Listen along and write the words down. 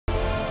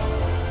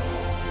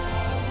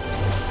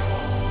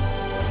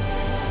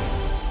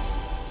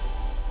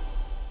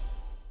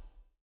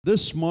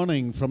This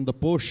morning, from the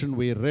portion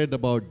we read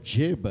about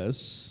Jabez,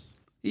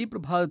 ഈ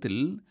പ്രഭാതത്തിൽ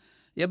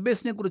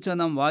യബ്ബേസിനെ കുറിച്ച്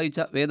നാം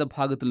വായിച്ച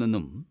വേദഭാഗത്തിൽ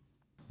നിന്നും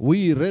we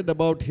read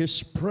about his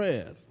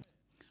prayer.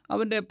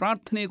 അവൻ്റെ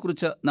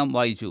പ്രാർത്ഥനയെക്കുറിച്ച് നാം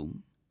വായിച്ചു.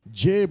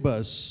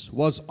 Jabez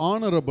was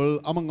honorable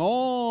among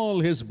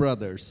all his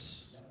brothers.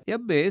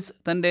 Jabez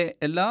തൻ്റെ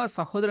എല്ലാ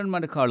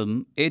സഹോദരന്മാരെക്കാളും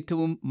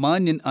ഏറ്റവും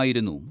മാന്യൻ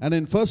ആയിരുന്നു. And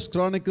in 1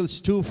 Chronicles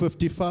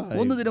 2:55,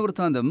 1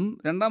 ദിനവൃത്താന്തം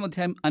 2-ാം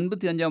അധ്യായം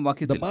 55-ാം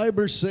വാക്യത്തിൽ the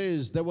Bible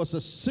says there was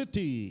a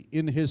city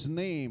in his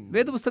name.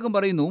 വേദപുസ്തകം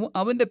പറയുന്നു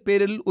അവൻ്റെ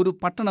പേരിൽ ഒരു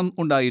പട്ടണം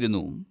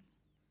ഉണ്ടായിരുന്നു.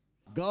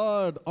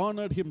 God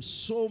honored him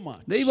so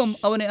much. ദൈവം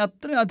അവനെ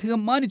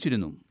അത്രയധികം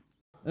മാനിച്ചിരുന്നു.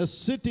 A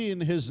city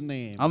in his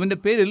name. അവൻ്റെ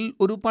പേരിൽ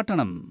ഒരു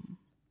പട്ടണം.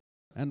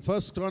 And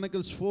 1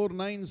 Chronicles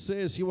 4:9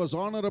 says he was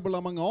honorable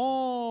among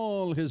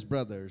all his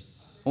brothers.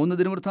 1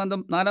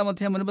 ദിനവൃത്താന്തം 4-ാം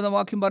അധ്യായം 9-ാം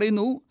വാക്യം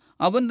പറയുന്നു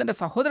അവൻ തൻ്റെ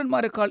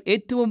സഹോദരന്മാരെക്കാൾ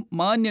ഏറ്റവും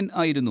മാന്യൻ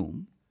ആയിരുന്നു.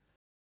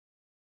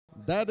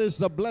 That is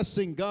the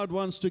blessing God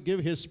wants to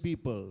give his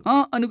people. ആ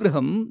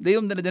അനുഗ്രഹം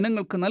ദൈവം തൻ്റെ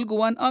ജനങ്ങൾക്ക്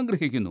നൽകുവാൻ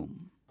ആഗ്രഹിക്കുന്നു.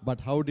 But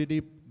how did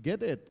he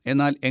get it?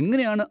 എന്നാൽ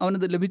എങ്ങനെയാണ്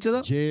അവനത് ലഭിച്ചത്?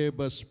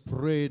 Jabez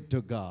prayed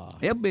to God.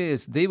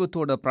 Jabez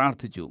ദൈവത്തോട്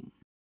പ്രാർത്ഥിച്ചു.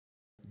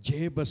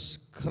 Jabez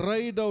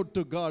cried out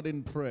to God in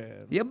prayer.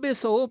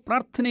 യബ്ബേസോ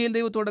പ്രാർത്ഥനയിൽ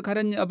ദൈവത്തോട്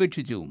കരഞ്ഞ്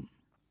അപേക്ഷിച്ചു.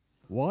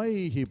 Why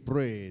he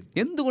prayed?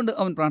 എന്തുകൊണ്ട്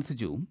അവൻ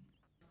പ്രാർത്ഥിച്ചു?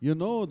 You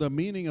know the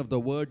meaning of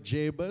the word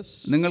Jabez?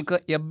 നിങ്ങൾക്ക്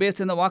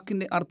യബ്ബേസ് എന്ന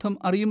വാക്കിന്റെ അർത്ഥം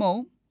അറിയുമോ?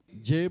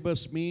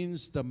 Jabez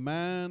means the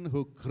man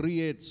who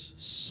creates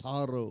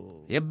sorrow.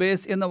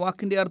 Jabez എന്ന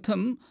വാക്കിന്റെ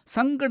അർത്ഥം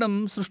സങ്കടം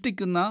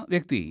സൃഷ്ടിക്കുന്ന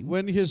വ്യക്തി.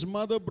 When his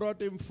mother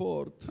brought him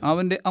forth,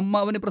 അവന്റെ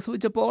അമ്മ അവനെ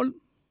പ്രസവിച്ചപ്പോൾ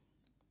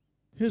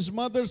his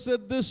mother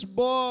said, this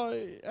boy,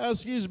 as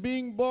he is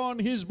being born,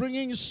 he is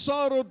bringing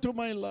sorrow to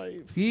my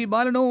life. ഈ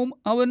ബാലനവും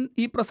അവൻ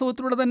ഈ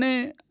പ്രസവത്തിലൂടെ തന്നെ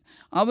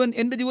അവൻ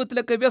എൻ്റെ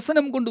ജീവിതത്തിലേക്ക്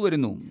വ്യസനം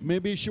കൊണ്ടുവരുന്നു.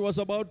 Maybe she was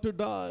about to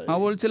die.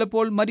 അവൾ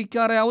ചിലപ്പോൾ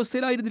മരിക്കാറായ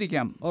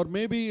അവസ്ഥയിലായിരുന്നിരിക്കാം. Or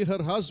maybe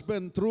her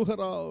husband threw her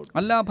out.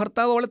 അല്ല,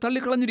 ഭർത്താവ് അവളെ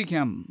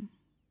തള്ളിക്കളഞ്ഞിരിക്കാം.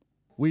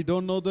 We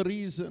don't know the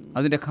reason.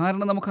 അതിന്റെ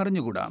കാരണം നമുക്ക്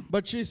അറിഞ്ഞുകൂടാ.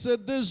 But she said,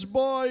 this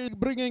boy is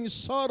bringing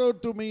sorrow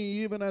to me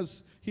even as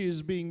he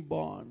is being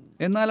born.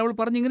 എന്നാൽ അവൾ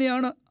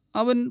പറഞ്ഞിങ്ങനെയാണ്,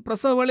 അവൻ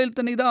പ്രസവവേളയിൽ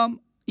തന്നെ ഇതാ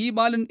ഈ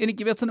ബാലൻ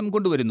എനിക്ക് വ്യസനം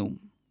കൊണ്ടുവരുന്നു.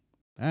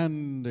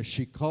 And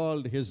she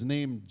called his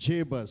name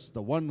Jabez,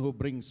 the one who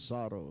brings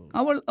sorrow.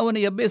 അവൾ അവന്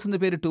യബ്ബേസ് എന്ന്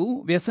പേരിട്ടു,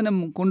 വ്യസനം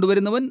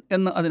കൊണ്ടുവരുന്നവൻ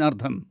എന്ന്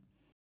അതിനർത്ഥം.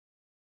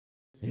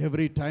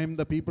 Every time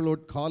the people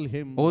would call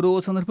him, ഓരോ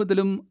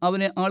സന്ദർഭത്തിലും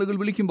അവനെ ആളുകൾ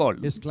വിളിക്കുമ്പോൾ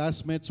his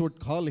classmates would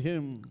call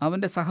him,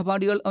 അവന്റെ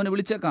സഹപാഠികൾ അവനെ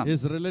വിളിച്ചേക്കാം,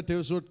 his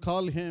relatives would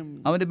call him,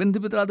 അവന്റെ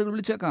ബന്ധുമിത്രാദികൾ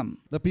വിളിച്ചേക്കാം,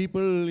 the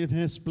people in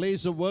his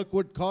place of work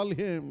would call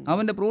him.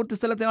 അവന്റെ പ്രവൃത്തി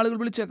സ്ഥലത്തെ ആളുകൾ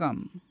വിളിച്ചേക്കാം.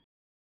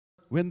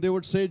 When they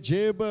would say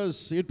Jabez,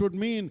 it would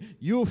mean,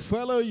 you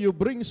fellow, you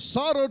bring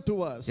sorrow to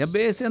us.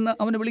 Jabez എന്ന്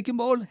അവനെ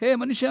വിളിക്കുമ്പോൾ, ഹേ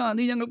മനുഷ്യ,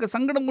 നീ ഞങ്ങൾക്ക്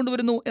സങ്കടം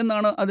കൊണ്ടുവരുന്നു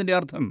എന്നാണ് അതിന്റെ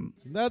അർത്ഥം.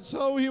 That's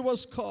how he was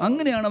called.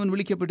 അങ്ങനെയാണ് അവൻ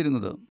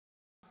വിളിക്കപ്പെട്ടിരുന്നത്.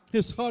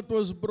 His heart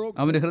was broken.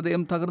 അവന്റെ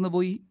ഹൃദയം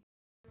തകർന്നുപോയി.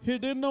 He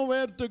didn't know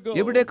where to go.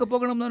 എവിടേക്ക്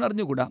പോകണം എന്ന് അവൻ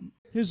അറിഞ്ഞുകൂടാ.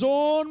 His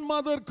own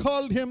mother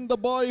called him the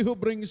boy who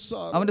brings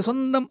sorrow. അവന്റെ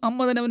സ്വന്തം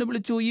അമ്മ തന്നെ അവനെ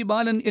വിളിച്ചു, ഈ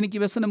ബാലൻ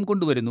എനിക്ക് വ്യസനം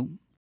കൊണ്ടുവരുന്നു.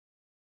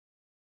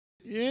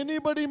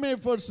 Anybody may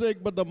forsake,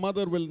 but the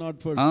mother will not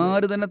forsake.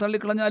 ആര് തന്നെ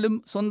തള്ളിക്കളഞ്ഞാലും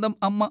സ്വന്തം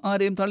അമ്മ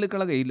ആരെയും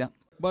തള്ളിക്കളകയില്ല.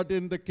 But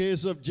in the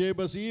case of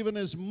Jabez, even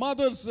his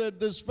mother said,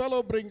 this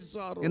fellow brings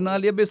sorrow.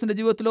 എന്നാൽ യബ്ബേസിന്റെ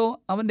ജീവിതത്തിലോ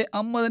അവന്റെ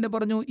അമ്മ തന്നെ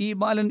പറഞ്ഞു, ഈ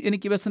ബാലൻ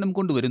എനിക്ക് വ്യസനം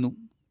കൊണ്ടുവരുന്നു.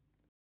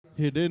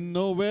 He didn't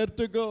know where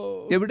to go.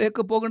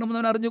 എവിടേക്ക്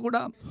പോകണമെന്ന് അവൻ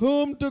അറിഞ്ഞുകൂടാ.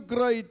 Whom to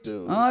cry to.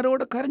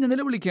 ആരോട് കരഞ്ഞ്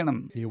നിലവിളിക്കണം.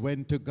 He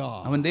went to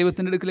God. അവൻ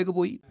ദൈവത്തിന്റെ അടുക്കിലേക്ക്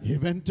പോയി. He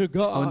went to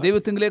God. അവൻ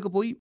ദൈവത്തിലേക്ക്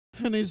പോയി.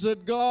 And he said,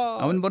 God,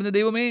 അവൻ പറഞ്ഞു,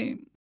 ദൈവമേ,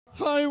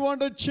 I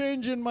want a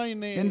change in my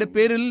name. എന്റെ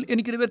പേരിൽ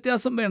എനിക്കൊരു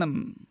വ്യത്യാസം വേണം.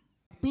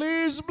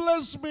 Please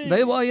bless me.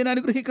 ദയവായി എന്നെ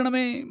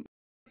അനുഗ്രഹിക്കണമേ.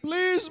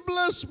 Please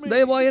bless me.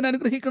 ദയവായി എന്നെ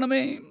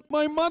അനുഗ്രഹിക്കണമേ.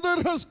 My mother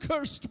has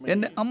cursed me.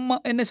 എന്റെ അമ്മ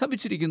എന്നെ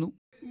ശപിച്ചിരിക്കുന്നു.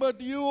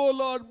 But you, O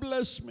Lord,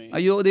 bless me.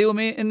 അയ്യോ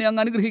ദൈവമേ, എന്നെ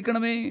അങ്ങ്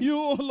അനുഗ്രഹിക്കണമേ.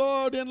 You, O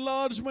Lord,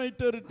 enlarge my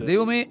territory.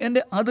 ദൈവമേ,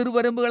 എന്റെ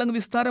അതിർവരമ്പുകൾ അങ്ങ്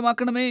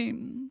വിസ്താരമാക്കണമേ.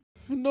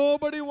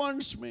 Nobody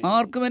wants me.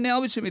 ആർക്കും എന്നെ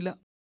ആവശ്യമില്ല.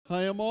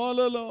 I am all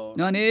alone.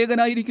 ഞാൻ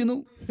ഏകനായിരിക്കുന്നു.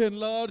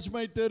 Enlarge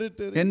my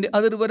territory. എന്റെ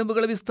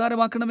അതിർവരമ്പുകളെ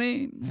വിസ്താരമാക്കണമേ.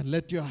 And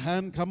let your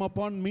hand come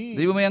upon me.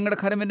 ദൈവമേ, അങ്ങയുടെ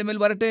കരം എന്റെ മേൽ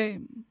വരട്ടെ.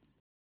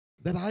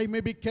 That I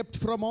may be kept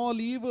from all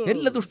evil.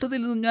 എല്ലാ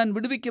ദുഷ്ടതയിൽ നിന്നും ഞാൻ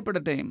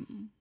വിടുവിക്കപ്പെടട്ടെ.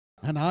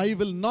 And I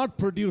will not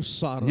produce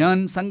sorrow.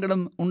 ഞാൻ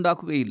സങ്കടം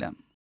ഉണ്ടാക്കുകയില്ല.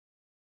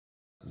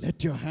 Let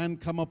your hand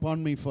come upon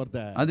me for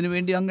that.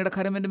 അതിനുവേണ്ടി അങ്ങയുടെ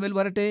കരം എന്റെ മേൽ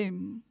വരട്ടെ.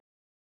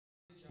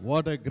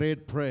 What a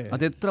great prayer.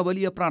 അതെത്ര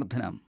വലിയ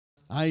പ്രാർത്ഥന.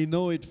 I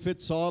know it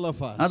fits all of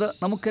us. അത്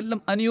നമുക്കെല്ലാം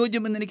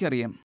അനുയോജ്യമെന്ന്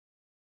എനിക്കറിയാം.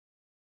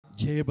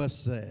 Jabez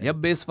said,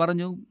 യബ്ബേസ്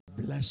പറഞ്ഞു,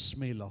 bless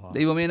me, Lord.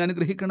 ദൈവമേ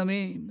അനുഗ്രഹിക്കണമേ.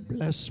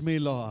 Bless me,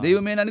 Lord.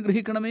 ദൈവമേ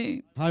അനുഗ്രഹിക്കണമേ.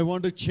 I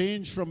want to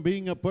change from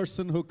being a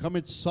person who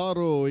commits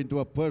sorrow into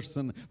a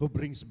person who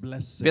brings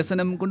blessing.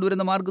 വ്യസനം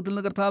കൊണ്ടുവരുന്ന മാർഗത്തിൽ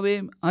നിന്ന് കർത്താവേ,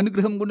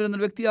 അനുഗ്രഹം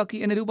കൊണ്ടുവരുന്ന വ്യക്തിയാക്കി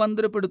എന്നെ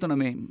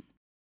രൂപാന്തരപ്പെടുത്തണമേ.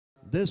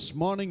 This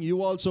morning you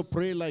also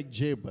pray like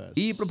Jabez.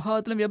 ഈ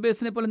പ്രഭാതത്തിലും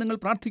യബ്ബേസിനെ പോലെ നിങ്ങൾ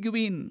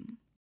പ്രാർത്ഥിക്കുവീൻ.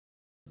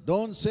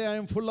 Don't say I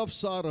am full of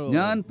sorrow.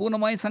 ഞാൻ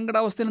പൂർണ്ണമായി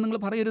സങ്കടാവസ്ഥയിൽ നിങ്ങൾ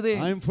പറയരുതേ.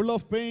 I am full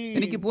of pain.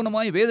 എനിക്ക്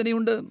പൂർണ്ണമായി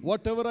വേദനയുണ്ട്.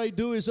 Whatever I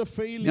do is a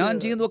failure. ഞാൻ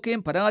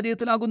ചെയ്യുന്നതൊക്കെയും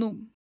പരാജയത്തിലാകുന്നു.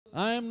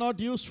 I am not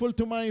useful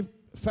to my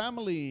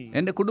family.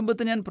 എൻ്റെ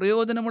കുടുംബത്തിന് ഞാൻ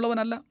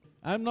പ്രയോജനമുള്ളവനല്ല.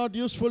 I am not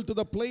useful to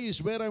the place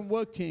where I am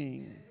working.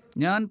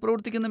 ഞാൻ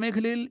പ്രവർത്തിക്കുന്ന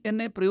മേഖലയിൽ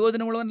എന്നെ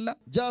പ്രയോജനമുള്ളവനല്ല.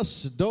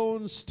 Just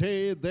don't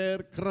stay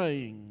there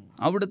crying.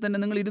 അവിടെ തന്നെ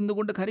നിങ്ങൾ ഇരുന്നു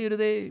കൊണ്ട്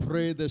കരയരുതേ.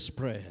 Pray this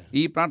prayer.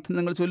 ഈ പ്രാർത്ഥന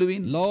നിങ്ങൾ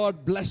ചൊല്ലുവീൻ. Lord,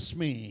 bless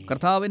me.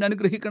 കർത്താവേ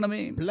അനുഗ്രഹിക്കണമേ.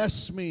 Bless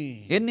me.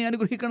 എന്നെ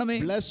അനുഗ്രഹിക്കണമേ.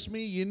 Bless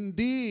me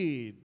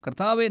indeed.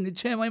 കർത്താവേ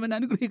നിശ്ചയമായും എന്നെ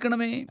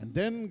അനുഗ്രഹിക്കണമേ. And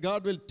then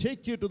God will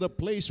take you to the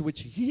place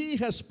which He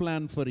has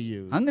planned for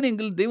you.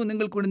 അങ്ങനെയെങ്കിൽ ദൈവം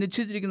നിങ്ങൾക്ക് വേണ്ടി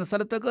നിശ്ചയിച്ചിരിക്കുന്ന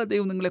സ്ഥലത്തേക്ക്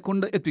ദൈവം നിങ്ങളെ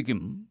കൊണ്ട്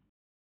എത്തിക്കും.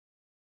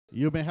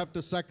 You may have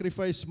to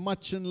sacrifice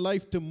much in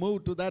life to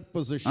move to that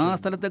position. ആ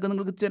സ്ഥലത്തേക്ക്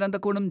നിങ്ങൾക്ക് ചേരാൻ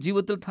തക്കവണ്ണം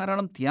ജീവിതത്തിൽ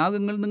ധാരാളം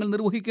ത്യാഗങ്ങൾ നിങ്ങൾ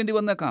നിർവഹിക്കേണ്ടി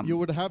വന്നേക്കാം. You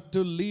would have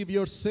to leave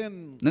your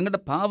sin.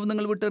 നിങ്ങളുടെ പാപം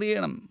നിങ്ങൾ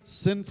വിട്ടെറിയണം.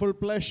 Sinful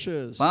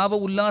pleasures. പാപ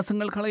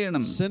ഉല്ലാസങ്ങൾ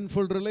കളയണം.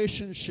 Sinful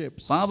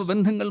relationships.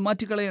 പാപബന്ധങ്ങൾ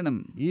മാറ്റിക്കളയണം.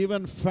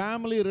 Even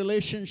family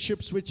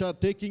relationships which are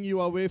taking you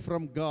away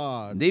from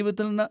God.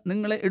 ദൈവത്തിൽ നിന്ന്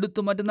നിങ്ങളെ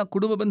എടുത്തു മാറ്റുന്ന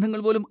കുടുംബ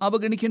ബന്ധങ്ങൾ പോലും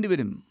അവഗണിക്കേണ്ടി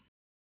വരും.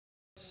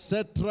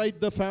 Set right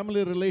the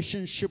family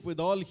relationship with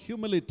all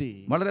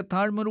humility. വളരെ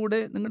താഴ്മയോടെ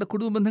നിങ്ങളുടെ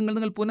കുടുംബ ബന്ധങ്ങൾ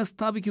നിങ്ങൾ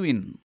പുനഃസ്ഥാപിക്കുവിൻ.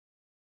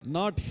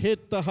 Not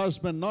hate the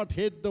husband, not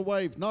hate the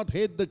wife, not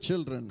hate the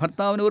children.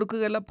 ഭർത്താവിനെ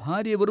വെറുക്കുകയല്ല,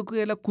 ഭാര്യയെ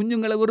വെറുക്കുകയല്ല,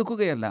 കുഞ്ഞുങ്ങളെ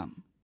വെറുക്കുകയല്ല.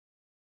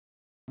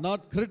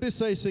 Not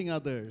criticizing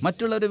others.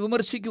 മറ്റുള്ളവരെ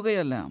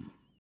വിമർശിക്കുകയല്ല.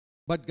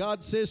 But God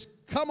says,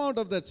 come out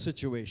of that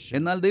situation.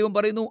 എന്നാൽ ദൈവം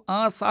പറയുന്നു,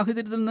 ആ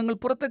സാഹചര്യത്തിൽ നിങ്ങൾ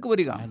പുറത്തേക്ക്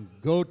വരിക. And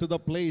go to the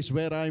place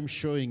where I am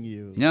showing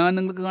you. ഞാൻ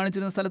നിങ്ങൾക്ക്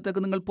കാണിച്ചിരുന്ന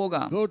സ്ഥലത്തേക്ക് നിങ്ങൾ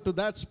പോകാം. Go to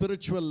that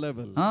spiritual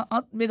level. ആ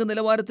ആത്മീക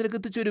നിലവാരത്തിലേക്ക്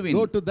എത്തിച്ചേരുവിൻ.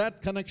 Go to that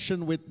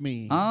connection with me.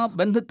 ആ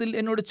ബന്ധത്തിൽ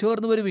എന്നോട്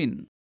ചേർന്ന് വരുവിൻ.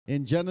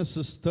 In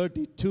Genesis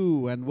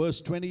 32 and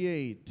verse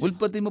 28.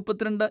 ഉൽപ്പത്തി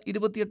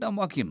 32:28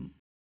 വാക്യം.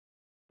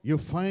 You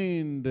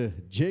find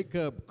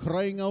Jacob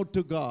crying out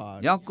to God.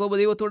 യാക്കോബ്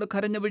ദൈവത്തോട്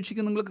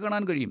കരഞ്ഞപേക്ഷിക്കുന്നത് നിങ്ങൾക്ക്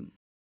കാണാൻ കഴിയും.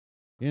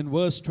 In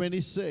verse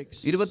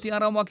 26.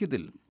 26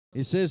 വാക്യത്തിൽ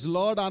he says,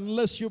 Lord,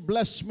 unless you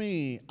bless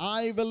me,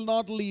 I will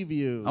not leave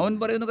you. അവൻ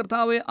പറയുന്നു,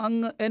 കർത്താവേ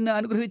അങ്ങ് എന്നെ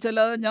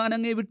അനുഗ്രഹിച്ചല്ലാതെ ഞാൻ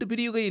അങ്ങയെ വിട്ടു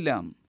പിരിയുകയില്ല.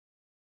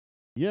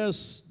 Yes,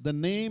 the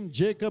name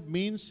Jacob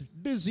means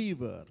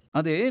deceiver.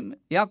 അതെ,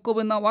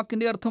 യാക്കോബ് എന്ന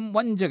വാക്കിന്റെ അർത്ഥം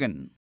വഞ്ചകൻ.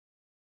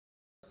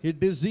 He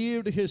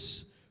deceived his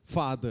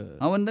father.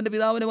 അവൻ തന്റെ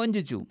പിതാവിനെ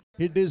വഞ്ചിച്ചു.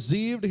 He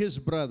deceived his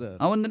brother.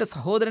 അവൻ തന്റെ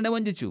സഹോദരനെ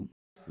വഞ്ചിച്ചു.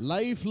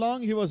 Lifelong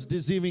he was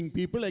deceiving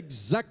people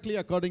exactly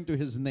according to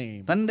his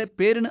name. തന്റെ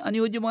പേരിന്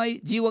അനുയോജ്യമായി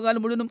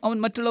ജീവകാലം മുഴുവനും അവൻ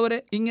മറ്റുള്ളവരെ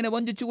ഇങ്ങനെ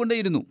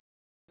വഞ്ചിച്ചുകൊണ്ടേയിരുന്നു.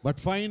 But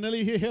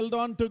finally he held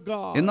on to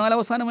God. എന്നാൽ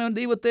അവസാനമായി അവൻ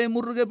ദൈവത്തെ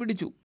മുറുകെ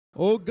പിടിച്ചു.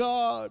 Oh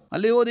God,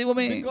 അല്ലയോ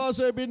ദൈവമേ, because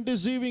I have been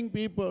deceiving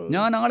people.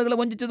 ഞാൻ ആളുകളെ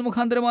വഞ്ചിച്ചത്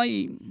മുഖാന്തരമായി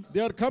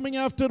They are coming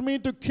after me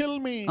to kill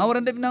me. അവർ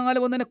എന്റെ പിന്നാലെ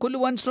വന്ന് എന്നെ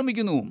കൊല്ലുവാൻ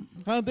ശ്രമിക്കുന്നു.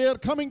 They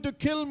are coming to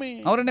kill me.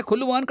 അവർ എന്നെ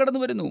കൊല്ലുവാൻ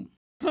കടന്നു വരുന്നു.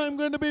 I'm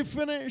going to be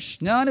finished.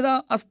 ഞാനിതാ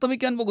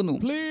അസ്തമിക്കാൻ പോകുന്നു.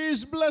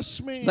 Please bless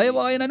me.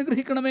 ദയവായി എന്നെ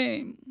അനുഗ്രഹിക്കണമേ.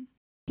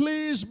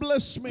 Please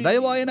bless me.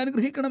 ദയവായി എന്നെ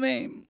അനുഗ്രഹിക്കണമേ.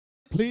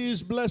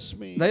 Please bless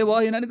me.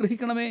 ദയവായി എന്നെ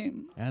അനുഗ്രഹിക്കണമേ.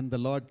 And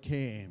the Lord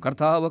came.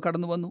 കർത്താവ്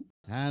കടന്നു വന്നു.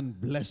 And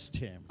blessed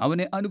him.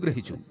 അവനെ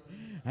അനുഗ്രഹിച്ചു.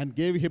 And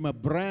gave him a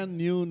brand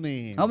new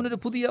name. അവനൊരു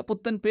പുതിയ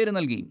പുത്തൻ പേര്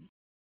നൽകി.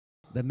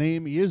 The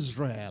name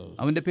Israel.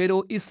 അവന്റെ പേരോ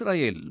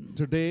ഇസ്രായേൽ.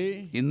 Today,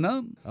 ഇന്ന്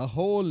a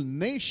whole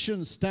nation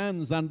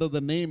stands under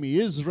the name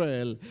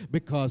Israel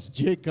because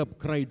Jacob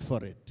cried for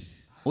it.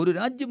 ഒരു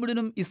രാജ്യം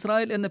മുഴുവനും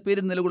ഇസ്രായേൽ എന്ന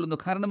പേരിൽ നിലകൊള്ളുന്നു.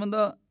 കാരണം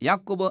എന്താ?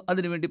 യാക്കോബ്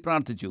അതിനുവേണ്ടി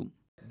പ്രാർത്ഥിച്ചു.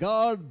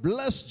 God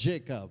blessed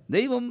Jacob.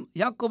 ദൈവം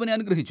യാക്കോബിനെ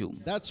അനുഗ്രഹിച്ചു.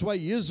 That's why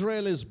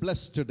Israel is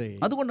blessed today.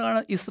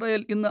 അതുകൊണ്ടാണ്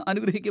ഇസ്രായേൽ ഇന്ന്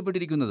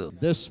അനുഗ്രഹിക്കപ്പെട്ടിരിക്കുന്നത്.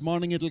 This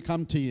morning it will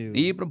come to you.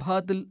 ഈ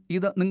പ്രഭാതത്തിൽ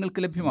ഇത്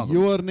നിങ്ങൾക്ക് ലഭ്യമാകും.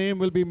 Your name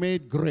will be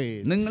made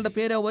great. നിങ്ങളുടെ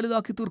പേര്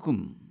വലുതാക്കി തീർക്കും.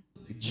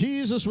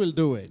 Jesus will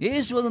do it.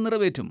 യേശു അത്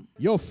നിറവേറ്റും.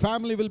 Your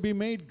family will be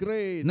made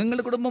great.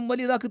 നിങ്ങളുടെ കുടുംബം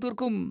വലിയതാക്കി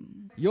തീർക്കും.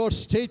 Your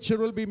stature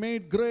will be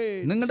made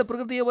great. നിങ്ങളുടെ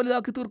പ്രകൃതിയെ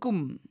വലുതാക്കി തീർക്കും.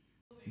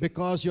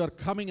 Because you are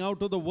coming out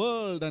of the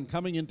world and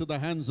coming into the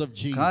hands of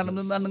Jesus. കാരണം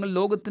എന്താണ്? നിങ്ങൾ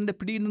ലോകത്തിന്റെ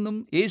പിടിയിൽ നിന്നും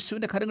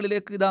യേശുവിന്റെ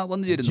കരങ്ങളിലേക്ക് ഇതാ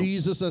വന്നു ചേരുന്നു.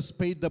 Jesus has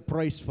paid the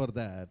price for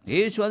that.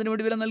 യേശു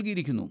അതിനുവേണ്ടി വില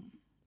നൽകിയിരിക്കുന്നു.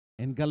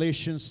 In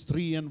Galatians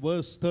 3 and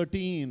verse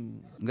 13.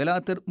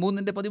 ഗലാത്യർ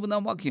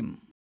 3:13 വാക്യം.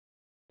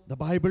 The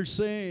Bible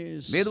says,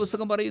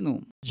 വേദപുസ്തകം പറയുന്നു,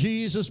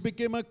 Jesus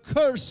became a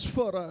curse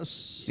for us.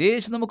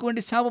 യേശു നമുക്ക്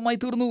വേണ്ടി ശാപമായി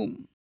തീർന്നു.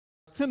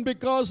 And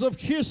because of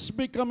his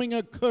becoming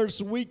a curse,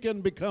 we can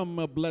become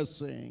a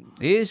blessing.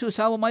 യേശു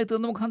ശാപമായി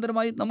തീർന്ന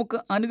മുഖാന്തരമായി നമുക്ക്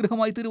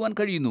അനുഗ്രഹമായി തീരുവാൻ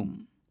കഴിയുന്നു.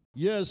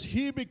 Yes,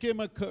 he became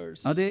a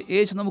curse. അതെ,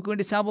 യേശു നമുക്ക്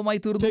വേണ്ടി ശാപമായി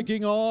തീർന്നു.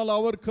 Taking all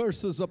our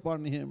curses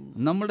upon him.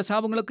 നമ്മുടെ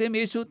ശാപങ്ങളൊക്കെയും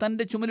യേശു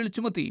തന്റെ ചുമലിൽ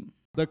ചുമത്തി.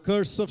 The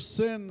curse of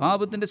sin.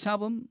 പാപത്തിന്റെ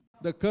ശാപം.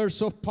 The curse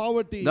of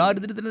poverty.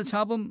 ദാരിദ്ര്യത്തിന്റെ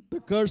ശാപം.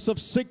 The curse of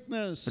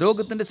sickness.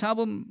 രോഗത്തിന്റെ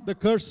ശാപം. The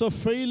curse of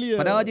failure.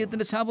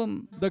 പരാജയത്തിന്റെ ശാപം.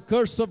 The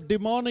curse of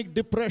demonic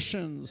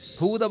depressions.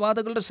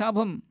 ഭൂതബാധകളുടെ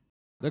ശാപം.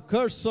 The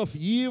curse of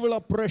evil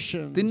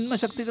oppressions. തിന്മ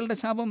ശക്തികളുടെ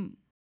ശാപം.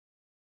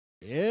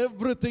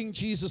 Everything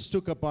Jesus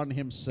took upon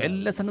himself.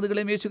 എല്ലാ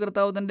സംഗതികളെയും യേശു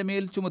കർത്താവ് തന്റെ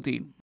മേൽ ചുമത്തി.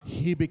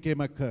 He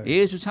became a curse.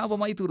 യേശു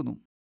ശാപമായി തീർന്നു.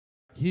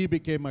 He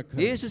became a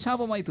curse. യേശു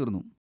ശാപമായി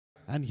തീർന്നു.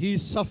 And he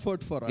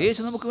suffered for us.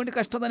 യേശു നമുക്ക് വേണ്ടി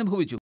കഷ്ടത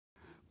അനുഭവിച്ചു.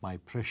 My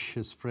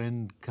precious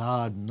friend,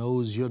 God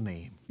knows your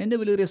name. എൻ്റെ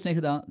വിലയേറിയ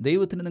സ്നേഹിത,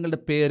 ദൈവത്തിന് നിങ്ങളുടെ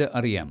പേര്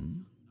അറിയാം.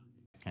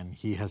 And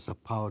He has the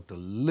power to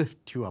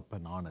lift you up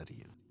and honor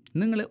you.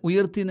 നിങ്ങളെ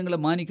ഉയർത്തി നിങ്ങളെ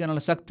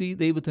മാനിക്കാനുള്ള ശക്തി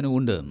ദൈവത്തിന്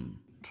ഉണ്ട്.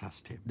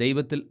 Trust Him.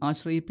 ദൈവത്തിൽ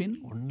ആശ്രയിപ്പിൻ.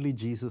 Only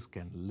Jesus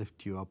can lift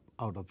you up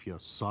out of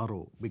your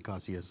sorrow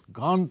because He has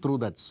gone through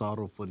that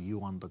sorrow for you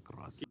on the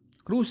cross.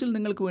 ക്രൂശിൽ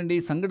നിങ്ങൾക്ക് വേണ്ടി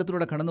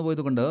സങ്കടത്തിലൂടെ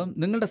കടന്നുപോയതുകൊണ്ട്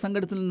നിങ്ങളുടെ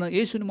സങ്കടത്തിൽ നിന്ന്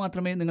യേശുവിന്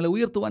മാത്രമേ നിങ്ങളെ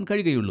ഉയർത്തുവാൻ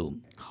കഴിയുകയുള്ളൂ.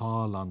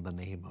 Call on the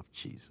name of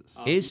Jesus.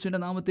 യേശുവിന്റെ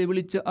നാമത്തെ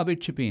വിളിച്ച്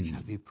അപേക്ഷിപ്പീൻ.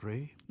 Shall we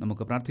pray?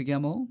 നമുക്ക്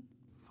പ്രാർത്ഥിക്കാമോ?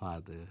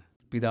 Father,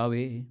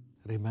 പിതാവേ,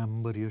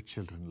 remember your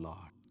children,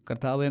 Lord.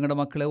 കർത്താവേ, ഞങ്ങളുടെ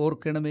മക്കളെ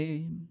ഓർക്കണമേ.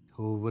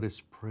 Whoever is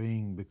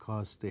praying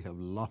because they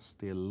have lost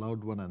their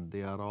loved one and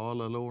they are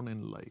all alone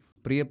in life.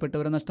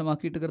 പ്രിയപ്പെട്ടവരെ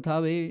നഷ്ടമാക്കിയിട്ട്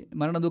കർത്താവേ,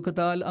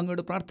 മരണദുഃഖത്താൽ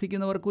അങ്ങയോട്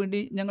പ്രാർത്ഥിക്കുന്നവർക്ക്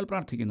വേണ്ടി ഞങ്ങൾ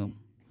പ്രാർത്ഥിക്കുന്നു.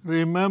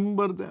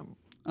 Remember them.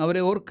 അവരെ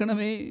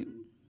ഓർക്കണമേ.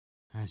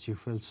 As you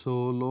felt so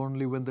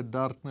lonely when the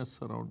darkness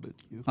surrounded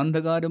you.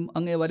 അന്ധകാരം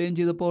അങ്ങയെ വലയം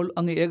ചെയ്തപ്പോൾ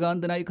അങ്ങ്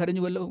ഏകാന്തനായി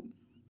കരഞ്ഞുവല്ലോ.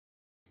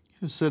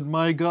 You said,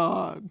 my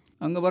God.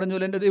 അങ്ങ്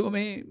പറഞ്ഞുവല്ലോ, എൻ്റെ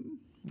ദൈവമേ,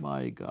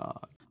 My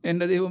God.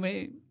 എൻ്റെ ദൈവമേ,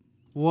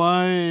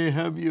 Why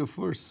have you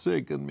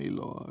forsaken me,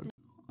 Lord?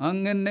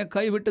 അങ്ങനെ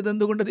കൈവിട്ടത്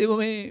എന്തുകൊണ്ട്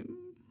ദൈവമേ?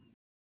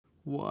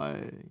 Why?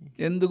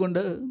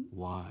 എന്തുകൊണ്ട്?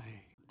 Why?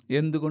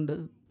 എന്തുകൊണ്ട്?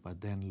 But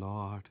then,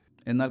 Lord,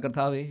 എന്നാൽ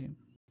കർത്താവേ,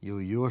 you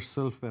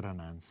yourself were an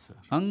answer.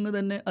 അങ്ങ്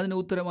തന്നെ അതിന്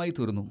ഉത്തരമായി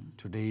തീർന്നു.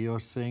 Today you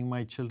are saying,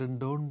 my children,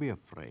 don't be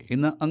afraid.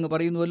 ഇന്ന് അങ്ങ്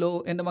പറയുന്നുവല്ലോ,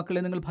 എൻ്റെ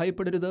മക്കളെ നിങ്ങൾ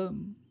ഭയപ്പെടരുത്.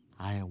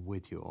 I am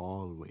with you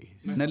always.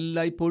 ഞാൻ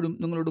എല്ലായ്പ്പോഴും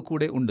നിങ്ങളോട്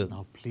കൂടെ ഉണ്ട്.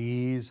 Now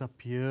please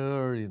appear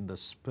in the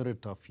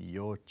spirit of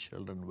your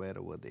children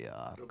wherever they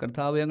are.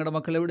 കർത്താവേ, ഞങ്ങളുടെ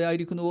മക്കൾ എവിടെ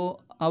ആയിരിക്കുന്നുവോ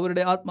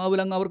അവരുടെ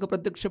ആത്മാവിൽ അങ്ങ് അവർക്ക്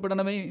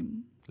പ്രത്യക്ഷപ്പെടണമേ.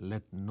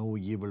 Let no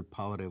evil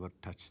power ever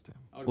touch them.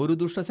 ഒരു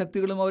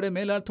ദുഷ്ടശക്തികളും അവരെ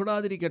മേലാൽ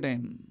തൊടാതിരിക്കട്ടെ.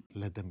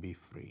 Let them be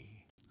free.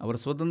 അവർ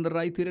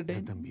സ്വതന്ത്രരായി തീരട്ടെ.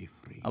 Let them be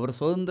free. അവർ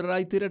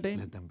സ്വതന്ത്രരായി തീരട്ടെ.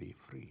 Let them be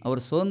free. അവർ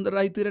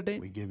സ്വതന്ത്രരായി തീരട്ടെ.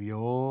 We give you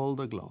all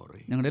the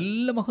glory. ഞങ്ങളുടെ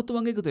എല്ലാ മഹത്വം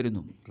അങ്ങേക്ക്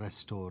തരുന്നു.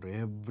 Restore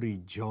every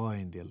joy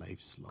in their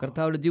lives, Lord.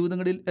 കർത്താവിന്റെ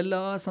ജീവിതങ്ങളിൽ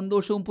എല്ലാ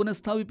സന്തോഷവും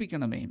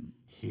പുനഃസ്ഥാപിപ്പിക്കണമേ.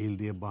 Heal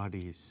their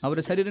bodies.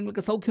 അവരുടെ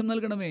ശരീരങ്ങൾക്ക് സൗഖ്യം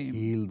നൽകണമേ.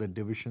 Heal the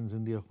divisions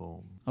in their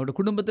home. അവരുടെ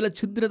കുടുംബത്തിലെ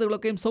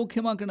ഛിദ്രതകളൊക്കെയും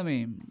സൗഖ്യമാക്കണമേ.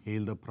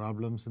 Heal the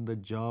problems in the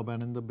job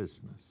and in the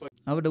business.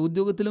 അവരുടെ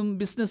ഉദ്യോഗത്തിലും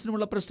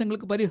ബിസിനസ്സിലുമുള്ള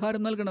പ്രശ്നങ്ങൾക്ക്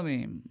പരിഹാരം നൽകണമേ.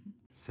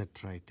 Set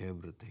right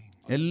everything.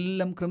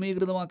 എല്ലാം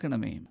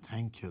ക്രമീകൃതമാക്കണമേ.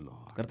 Thank you,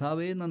 Lord.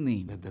 കർത്താവേ, നന്ദി.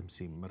 Let them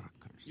see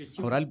miracles.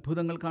 അവർ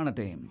അത്ഭുതങ്ങൾ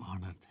കാണട്ടെ.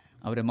 Honor them.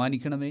 അവരെ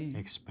മാനിക്കണമേ.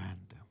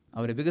 Expand them.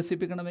 അവരെ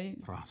വികസിപ്പിക്കണമേ.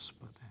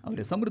 Prosper them.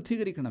 അവരെ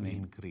സമൃദ്ധീകരിക്കണമേ.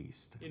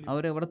 Increase them.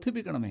 അവരെ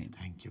വർദ്ധിപ്പിക്കണമേ.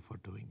 Thank you for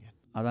doing it.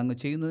 അതങ്ങ്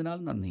ചെയ്യുന്നതിനാൽ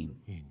നന്ദി.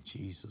 In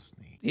Jesus'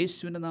 name.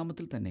 യേശുവിന്റെ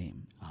നാമത്തിൽ തന്നെ.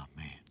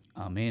 Amen.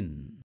 ആമേൻ.